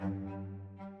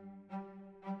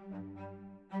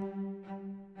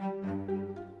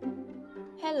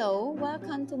Hello,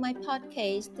 welcome to my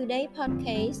podcast. Today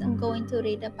podcast I'm going to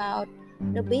read about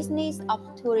the business of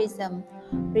tourism.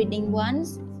 Reading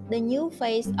once, the new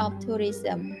phase of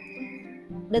tourism.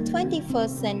 The 21st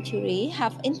century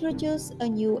have introduced a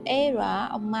new era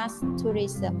of mass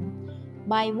tourism.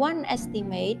 By one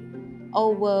estimate,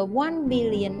 over 1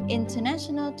 billion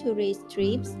international tourist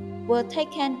trips were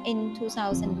taken in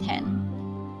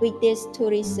 2010. With this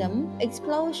tourism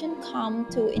explosion come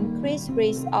to increased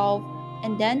risk of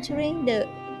endangering the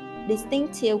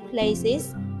distinctive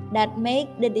places that make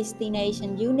the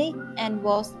destination unique and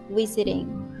worth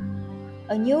visiting.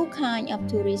 A new kind of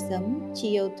tourism,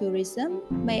 geotourism,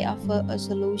 may offer a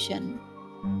solution.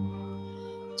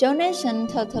 Jonathan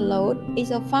Turtelot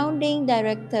is a founding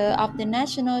director of the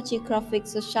National Geographic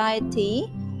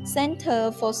Society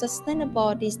Center for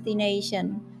Sustainable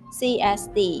Destination,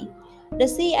 CSD. The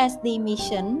CSD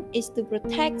mission is to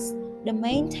protect the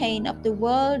maintain of the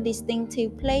world's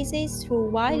distinctive places through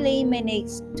widely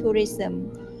managed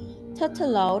tourism.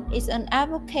 Turtelot is an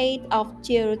advocate of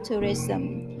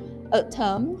geotourism, a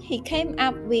term he came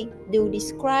up with to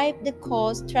describe the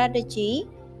core strategy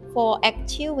for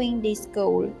achieving this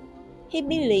goal. He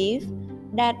believed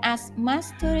that as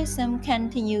mass tourism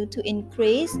continued to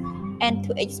increase and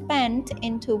to expand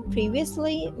into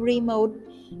previously remote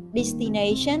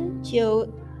destinations,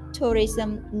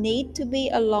 geotourism need to be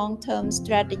a long-term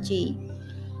strategy.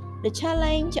 The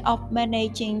challenge of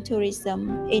managing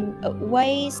tourism in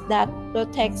ways that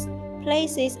protects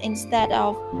places instead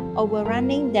of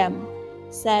overrunning them,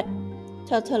 said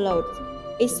Turtelot,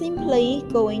 is simply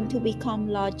going to become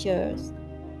larger.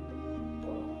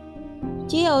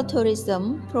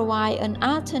 Geotourism provides an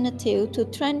alternative to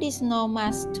traditional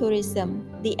mass tourism,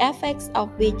 the effects of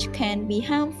which can be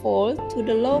harmful to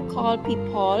the local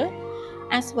people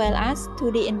as well as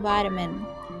to the environment.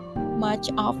 Much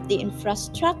of the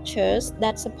infrastructures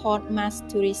that support mass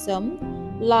tourism,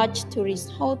 large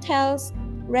tourist hotels,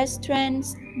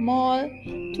 restaurants, malls,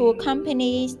 tour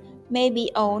companies, may be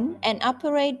owned and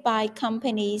operated by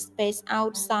companies based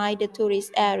outside the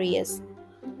tourist areas.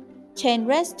 Chain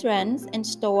restaurants and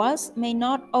stores may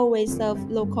not always serve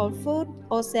local food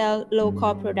or sell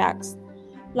local products.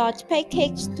 Large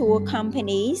package tour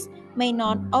companies may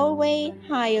not always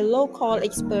hire local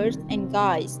experts and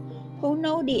guides who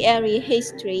know the area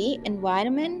history,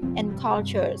 environment, and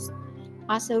cultures.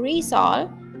 As a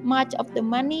result, much of the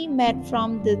money made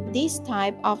from this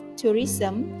type of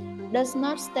tourism does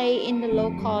not stay in the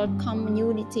local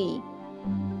community.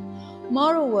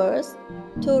 Moreover,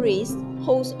 tourists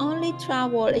whose only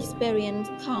travel experience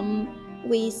come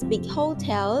with big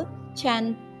hotels,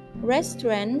 chain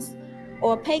restaurants,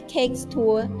 or package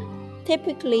tours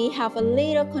typically have a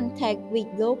little contact with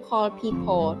local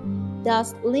people,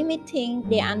 thus limiting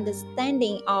their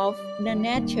understanding of the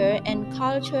nature and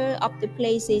culture of the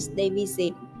places they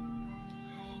visit.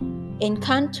 In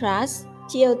contrast,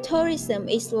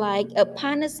 geotourism is like a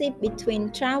partnership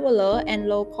between traveler and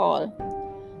local.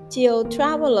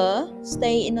 Geo-travelers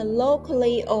stay in a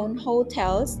locally owned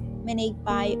hotels managed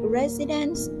by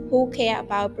residents who care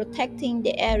about protecting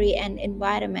the area and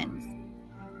environment.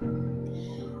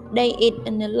 They eat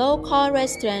in a local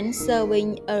restaurant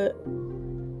serving a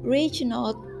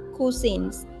regional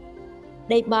cuisines.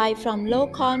 They buy from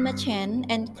local merchants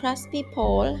and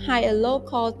craftspeople, hire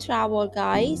local travel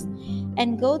guides,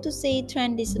 and go to see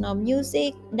traditional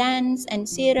music, dance, and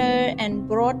theater, and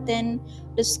broaden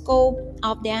the scope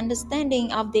of the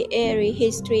understanding of the area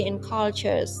history and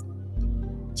cultures.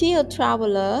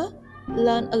 Geo-travelers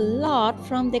learn a lot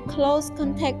from the close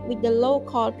contact with the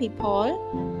local people,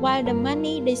 while the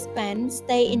money they spend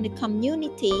stay in the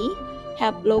community,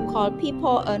 help local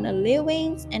people earn a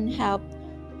living, and help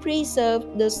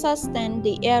preserve the sustain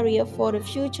the area for the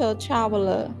future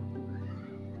traveler.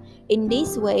 In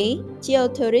this way,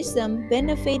 geotourism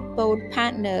benefits both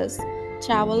partners,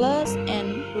 travelers,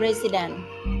 and residents.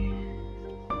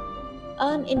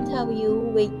 An interview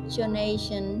with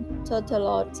Jonathan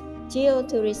Turtelot,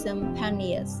 geotourism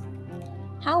pioneers.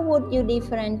 How would you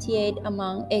differentiate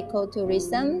among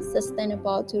ecotourism,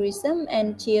 sustainable tourism,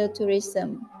 and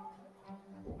geotourism?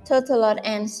 Turtelot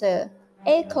answer.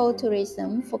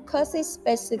 Ecotourism focuses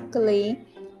specifically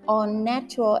on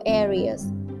natural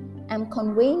areas. I'm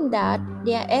convinced that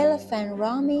there are elephants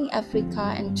roaming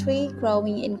Africa and trees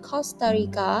growing in Costa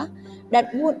Rica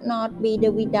that would not be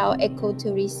there without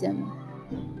ecotourism.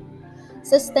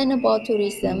 Sustainable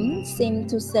tourism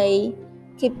seems to say,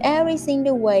 keep everything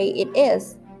the way it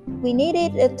is. We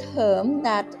needed a term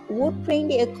that would bring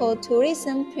the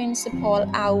ecotourism principle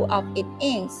out of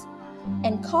its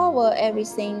and cover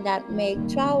everything that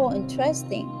makes travel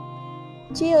interesting.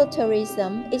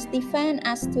 Geotourism is defined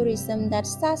as tourism that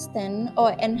sustains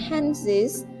or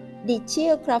enhances the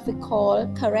geographical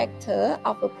character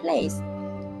of a place,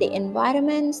 the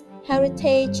environment,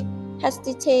 heritage,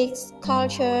 aesthetics,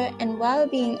 culture, and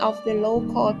well-being of the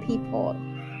local people.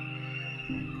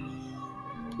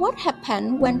 What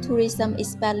happens when tourism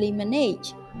is badly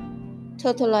managed?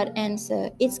 Total answer: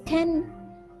 it can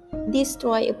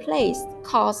destroy a place,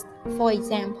 cause, for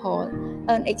example,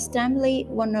 an extremely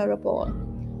vulnerable.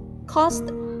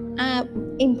 Costs are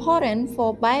important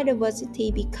for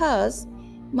biodiversity because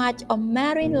much of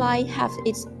marine life has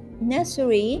its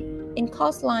nursery in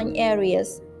coastline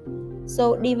areas.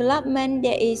 So development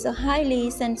there is a highly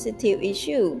sensitive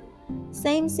issue.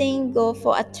 Same thing goes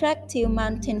for attractive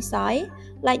mountainside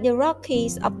like the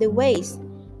Rockies of the West.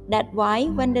 That's why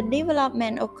when the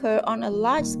development occurs on a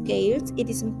large scale, it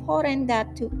is important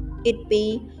that it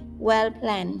be well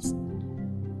planned.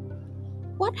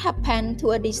 What happened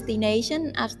to a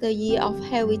destination after a year of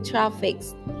heavy traffic?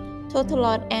 Total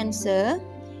answer.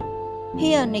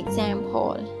 Here an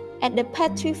example. At the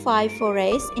Petrified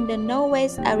Forest in the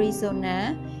Northwest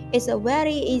Arizona, it's a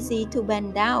very easy to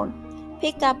bend down.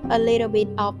 Pick up a little bit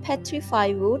of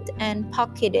petrified wood and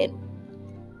pocket it.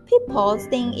 People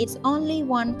think it's only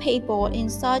one pebble in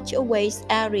such a waste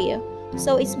area,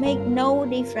 so it makes no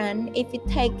difference if you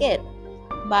take it.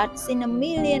 But since a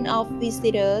million of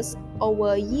visitors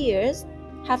over years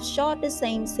have shot the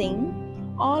same thing,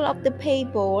 all of the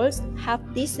pebbles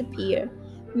have disappeared,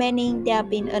 meaning there have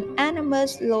been an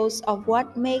enormous loss of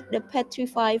what makes the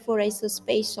Petrified Forest so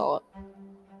special.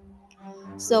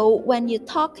 So when you're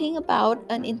talking about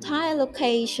an entire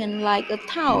location like a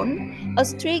town, a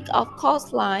streak of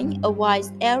coastline, a wide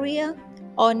area,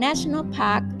 or national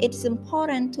park, it's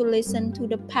important to listen to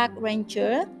the park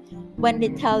ranger when they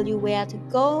tell you where to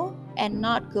go and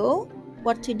not go,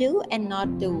 what to do and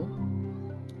not do.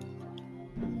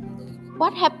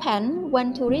 What happens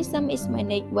when tourism is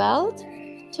managed well?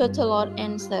 Total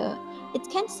answer. It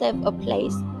can save a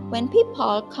place. When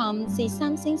people come see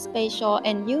something special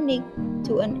and unique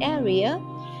to an area,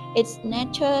 its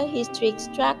nature, historic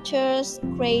structures,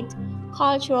 great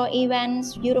cultural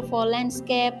events, beautiful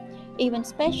landscape, even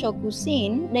special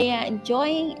cuisine, they are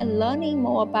enjoying and learning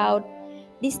more about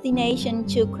destination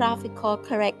geographical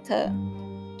character.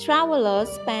 Travelers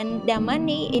spend their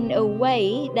money in a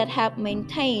way that help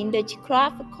maintain the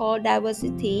geographical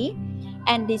diversity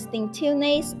and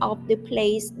distinctiveness of the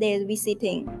place they're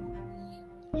visiting.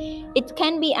 It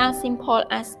can be as simple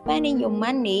as spending your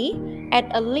money at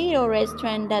a little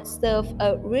restaurant that serves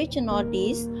a regional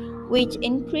dish with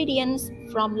ingredients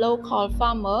from local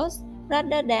farmers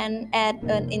rather than at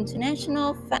an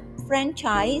international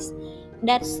franchise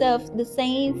that serves the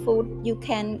same food you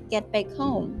can get back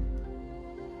home.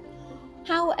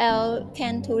 How else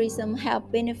can tourism help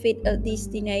benefit a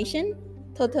destination?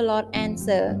 Total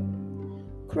answer.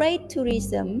 Great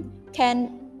tourism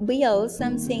can build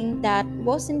something that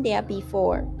wasn't there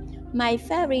before. My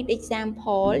favorite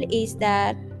example is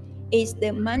the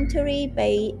Monterey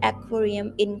Bay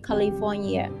Aquarium in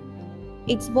California.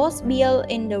 It was built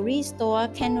in the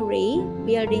restored cannery,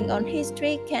 building on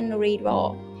historic cannery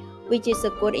rock, which is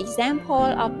a good example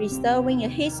of restoring a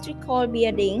historical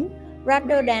building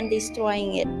rather than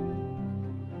destroying it.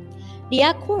 The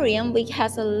aquarium, which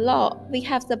has about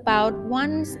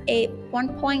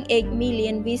 1.8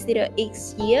 million visitors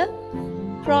each year,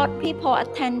 brought people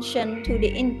attention to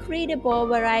the incredible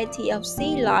variety of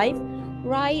sea life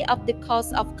right off the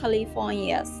coast of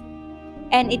California.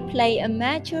 And it played a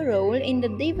major role in the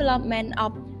development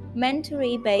of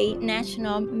Monterey Bay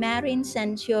National Marine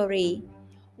Sanctuary.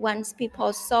 Once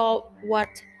people saw what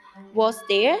was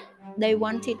there, they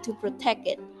wanted to protect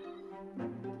it.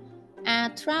 Are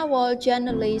travel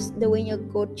journalists doing a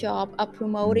good job of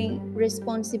promoting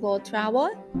responsible travel?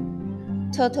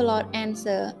 Total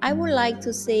answer. I would like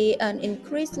to see an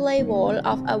increased level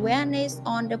of awareness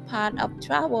on the part of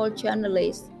travel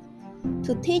journalists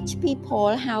to teach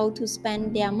people how to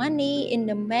spend their money in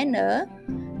a manner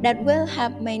that will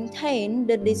help maintain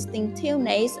the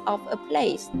distinctiveness of a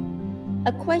place.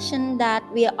 A question that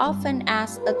we often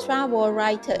ask a travel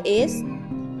writer is,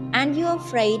 aren't you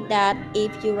afraid that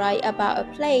if you write about a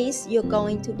place, you're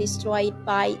going to destroy it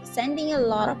by sending a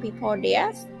lot of people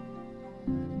there?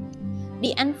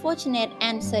 The unfortunate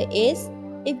answer is,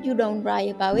 if you don't write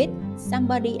about it,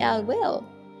 somebody else will.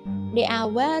 They are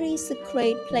very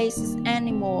secret places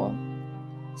anymore.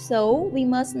 So we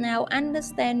must now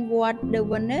understand what the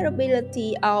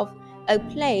vulnerability of a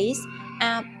place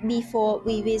are before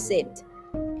we visit,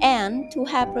 and to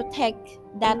help protect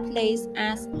that place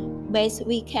as best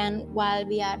we can while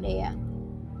we are there.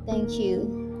 Thank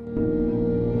you.